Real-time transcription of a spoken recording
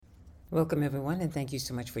Welcome, everyone, and thank you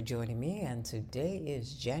so much for joining me. And today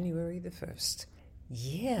is January the 1st.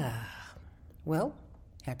 Yeah. Well,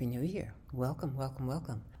 Happy New Year. Welcome, welcome,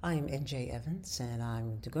 welcome. I am NJ Evans, and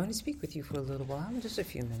I'm going to speak with you for a little while, just a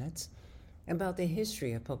few minutes, about the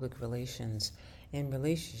history of public relations in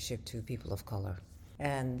relationship to people of color.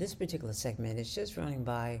 And this particular segment is just running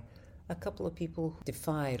by a couple of people who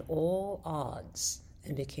defied all odds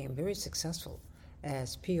and became very successful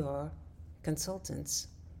as PR consultants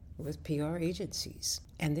with PR agencies,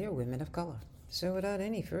 and they're women of color. So without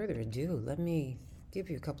any further ado, let me give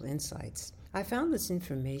you a couple of insights. I found this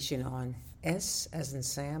information on S as in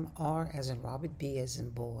Sam, R as in Robert, B as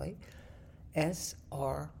in boy,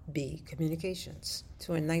 SRB Communications.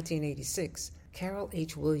 So in 1986, Carol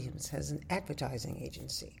H. Williams has an advertising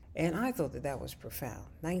agency. And I thought that was profound.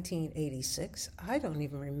 1986, I don't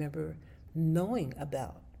even remember knowing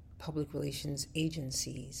about public relations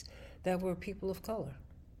agencies that were people of color,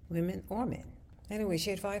 women or men. Anyway, she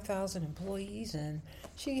had 5,000 employees, and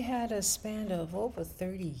she had a span of over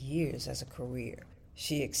 30 years as a career.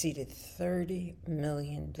 She exceeded $30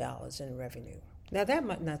 million in revenue. Now, that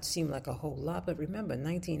might not seem like a whole lot, but remember,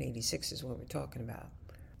 1986 is what we're talking about.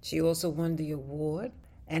 She also won the award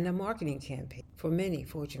and a marketing campaign for many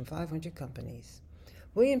Fortune 500 companies.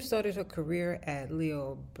 Williams started her career at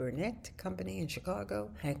Leo Burnett Company in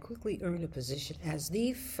Chicago and quickly earned a position as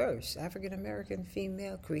the first African-American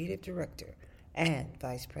female creative director and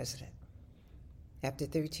vice president. After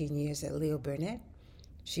 13 years at Leo Burnett,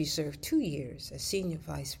 she served 2 years as senior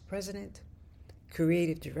vice president,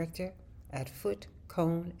 creative director at Foot,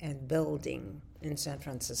 Cone, and Belding in San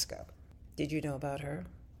Francisco. Did you know about her?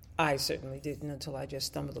 I certainly didn't until I just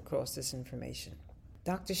stumbled across this information.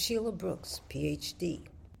 Dr. Sheila Brooks, Ph.D.,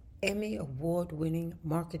 Emmy Award-winning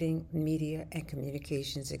marketing, media, and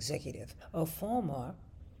communications executive, a former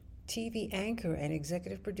TV anchor and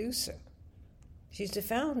executive producer. She's the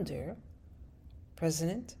founder,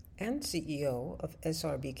 president, and CEO of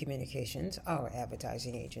SRB Communications, our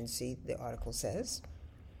advertising agency, the article says,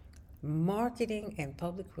 marketing and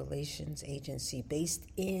public relations agency based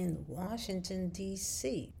in Washington,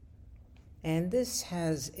 D.C., and this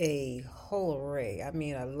has a whole array. I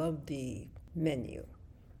love the menu.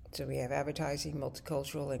 So we have advertising,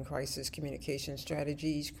 multicultural and crisis communication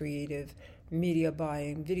strategies, creative media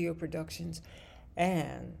buying, video productions,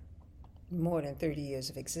 and more than 30 years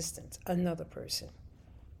of existence. Another person.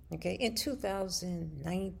 Okay, in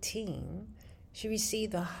 2019, she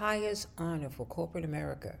received the highest honor for corporate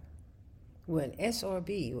America when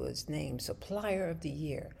SRB was named Supplier of the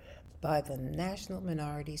Year by the National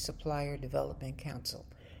Minority Supplier Development Council,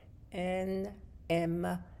 NMSDC.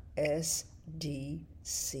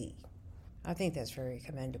 I think that's very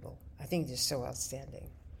commendable. I think it's so outstanding.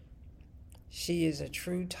 She is a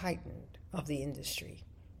true titan of the industry,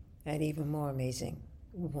 and even more amazing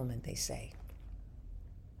woman, they say.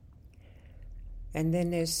 And then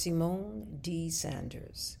there's Simone D.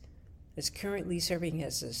 Sanders, is currently serving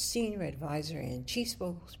as a senior advisor and chief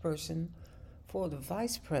spokesperson for the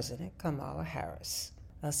Vice President Kamala Harris,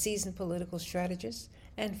 a seasoned political strategist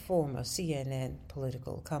and former CNN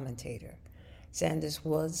political commentator. Sanders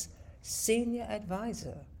was senior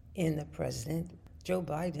advisor in the President Joe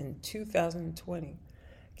Biden 2020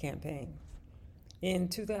 campaign. In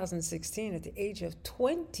 2016, at the age of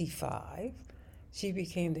 25, she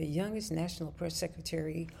became the youngest national press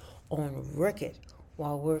secretary on record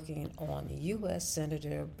while working on U.S.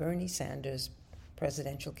 Senator Bernie Sanders'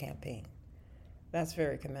 presidential campaign. That's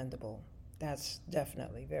very commendable. That's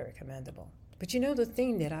definitely very commendable. But the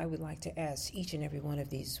thing that I would like to ask each and every one of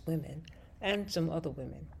these women, and some other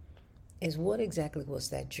women, is what exactly was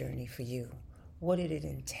that journey for you? What did it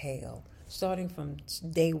entail, starting from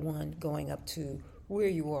day one, going up to where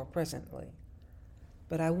you are presently?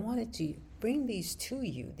 But I wanted to bring these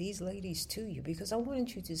ladies to you, because I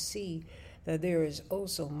wanted you to see that there is oh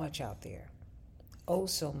so much out there. Oh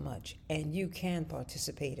so much. And you can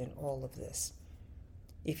participate in all of this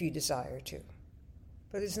if you desire to.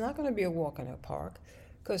 But it's not going to be a walk in a park,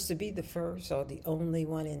 because to be the first or the only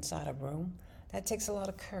one inside a room, that takes a lot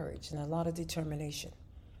of courage and a lot of determination.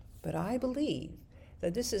 But I believe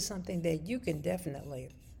that this is something that you can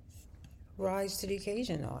definitely rise to the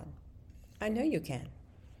occasion on. I know you can.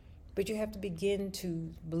 But you have to begin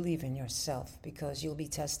to believe in yourself, because you'll be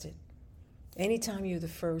tested. Anytime you're the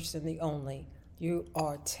first and the only, you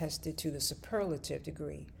are tested to the superlative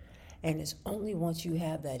degree. And it's only once you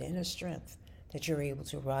have that inner strength that you're able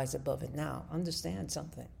to rise above it. Now, understand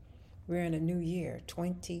something. We're in a new year,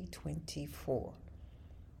 2024.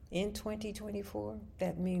 In 2024,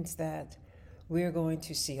 that means that we're going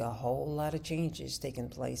to see a whole lot of changes taking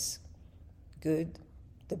place. Good,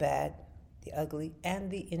 the bad, the ugly, and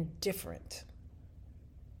the indifferent.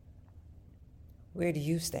 Where do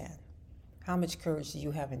you stand? How much courage do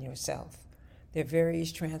you have in yourself? There are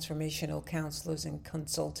various transformational counselors and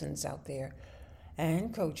consultants out there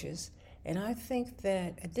and coaches. And I think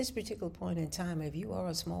that at this particular point in time, if you are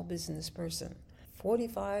a small business person,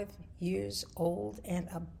 45 years old and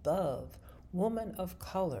above, woman of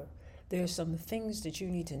color, there are some things that you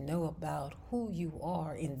need to know about who you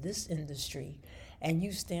are in this industry, and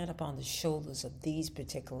you stand upon the shoulders of these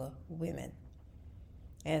particular women.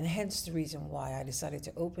 And hence the reason why I decided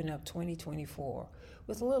to open up 2024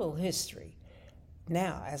 with a little history.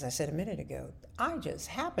 Now, as I said a minute ago, I just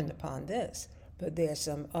happened upon this, but there's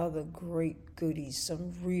some other great goodies,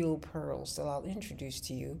 some real pearls that I'll introduce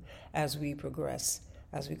to you as we progress,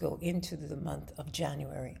 as we go into the month of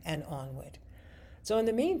January and onward. So in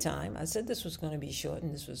the meantime, I said this was going to be short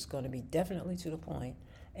and this was going to be definitely to the point,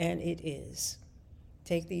 and it is.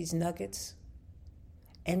 Take these nuggets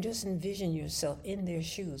and just envision yourself in their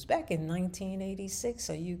shoes. Back in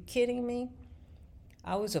 1986, are you kidding me?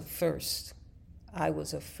 I was a first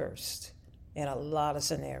in a lot of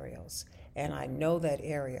scenarios, and I know that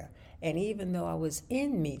area. And even though I was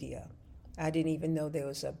in media, I didn't even know there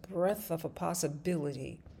was a breath of a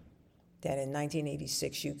possibility that in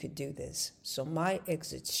 1986 you could do this. So my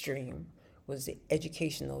exit stream was the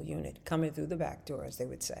educational unit, coming through the back door, as they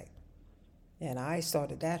would say. And I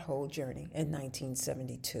started that whole journey in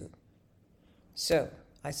 1972. So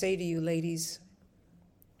I say to you ladies,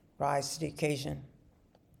 rise to the occasion.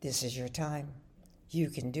 This is your time. You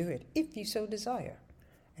can do it if you so desire.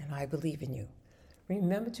 And I believe in you.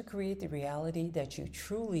 Remember to create the reality that you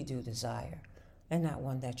truly do desire and not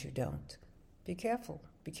one that you don't. Be careful.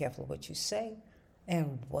 Be careful what you say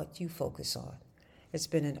and what you focus on. It's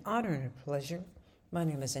been an honor and a pleasure. My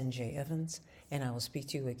name is N.J. Evans, and I will speak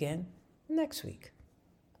to you again next week.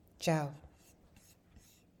 Ciao.